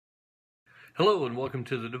Hello and welcome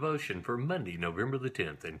to the devotion for Monday, November the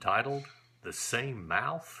 10th, entitled The Same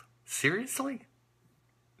Mouth? Seriously?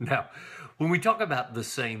 Now, when we talk about the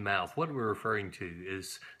same mouth, what we're referring to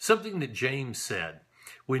is something that James said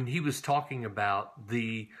when he was talking about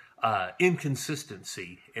the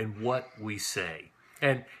inconsistency in what we say.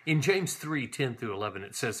 And in James 3:10 through 11,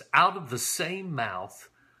 it says, "Out of the same mouth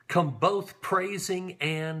come both praising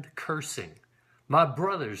and cursing. My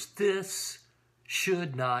brothers, this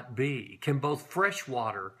should not be. Can both fresh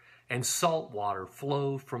water and salt water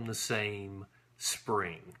flow from the same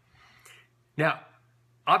spring?" Now,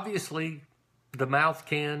 obviously, the mouth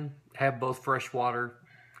can have both fresh water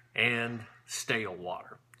and stale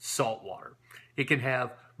water, salt water. It can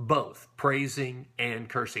have both praising and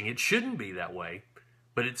cursing. It shouldn't be that way,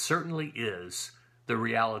 but it certainly is the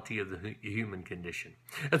reality of the human condition.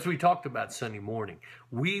 As we talked about Sunday morning,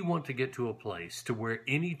 we want to get to a place to where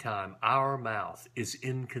anytime our mouth is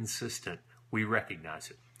inconsistent, we recognize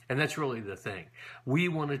it. And that's really the thing. We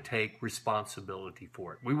want to take responsibility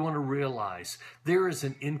for it. We want to realize there is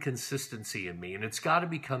an inconsistency in me, and it's got to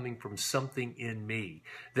be coming from something in me.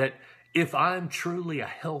 That if I'm truly a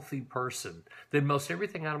healthy person, then most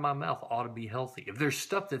everything out of my mouth ought to be healthy. If there's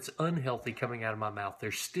stuff that's unhealthy coming out of my mouth,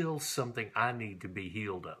 there's still something I need to be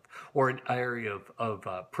healed of, or an area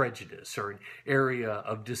of prejudice, or an area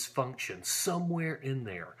of dysfunction somewhere in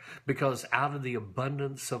there, because out of the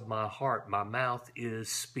abundance of my heart, my mouth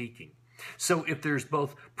is speaking. So if there's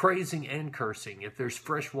both praising and cursing, if there's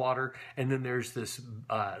fresh water and then there's this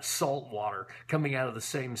salt water coming out of the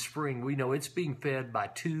same spring, we know it's being fed by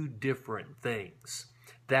two different things.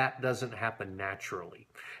 That doesn't happen naturally.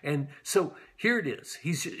 And so here it is.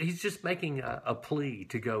 He's just making a plea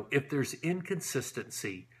to go, if there's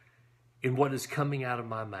inconsistency in what is coming out of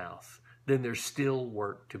my mouth, then there's still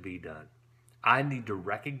work to be done. I need to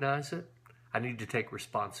recognize it. I need to take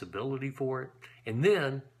responsibility for it. And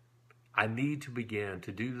then I need to begin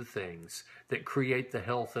to do the things that create the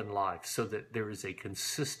health and life so that there is a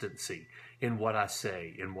consistency in what I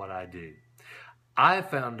say, in what I do. I have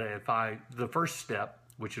found that the first step,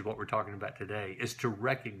 which is what we're talking about today, is to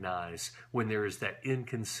recognize when there is that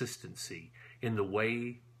inconsistency in the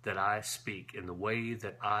way that I speak, in the way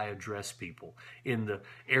that I address people, in the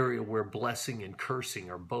area where blessing and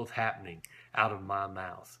cursing are both happening out of my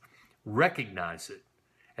mouth. Recognize it.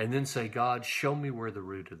 And then say, God, show me where the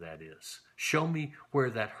root of that is. Show me where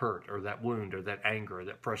that hurt or that wound or that anger or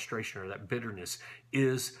that frustration or that bitterness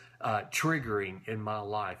is triggering in my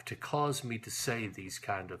life to cause me to say these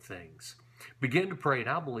kind of things. Begin to pray, and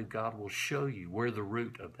I believe God will show you where the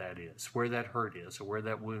root of that is, where that hurt is, or where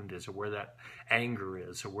that wound is, or where that anger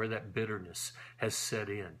is, or where that bitterness has set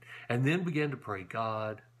in. And then begin to pray,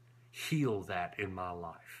 God, heal that in my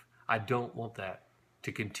life. I don't want that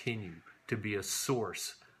to continue to be a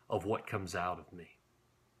source of what comes out of me.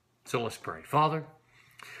 So let's pray. Father,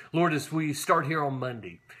 Lord, as we start here on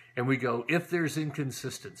Monday and we go, if there's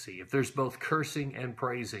inconsistency, if there's both cursing and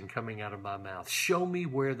praising coming out of my mouth, show me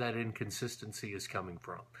where that inconsistency is coming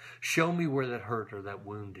from. Show me where that hurt or that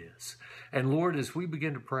wound is. And Lord, as we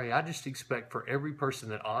begin to pray, I just expect for every person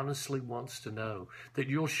that honestly wants to know that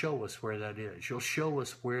you'll show us where that is. You'll show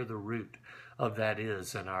us where the root of that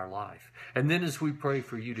is in our life. And then as we pray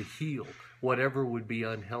for you to heal whatever would be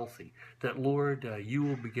unhealthy, that Lord, you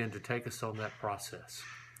will begin to take us on that process.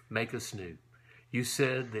 Make us new. You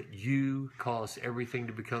said that you caused everything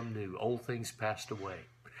to become new. Old things passed away.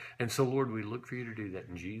 And so, Lord, we look for you to do that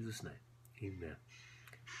in Jesus' name. Amen.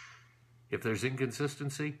 If there's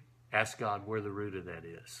inconsistency, ask God where the root of that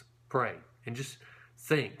is. Pray and just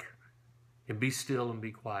think and be still and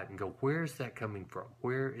be quiet and go, where is that coming from?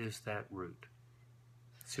 Where is that root?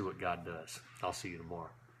 See what God does. I'll see you tomorrow.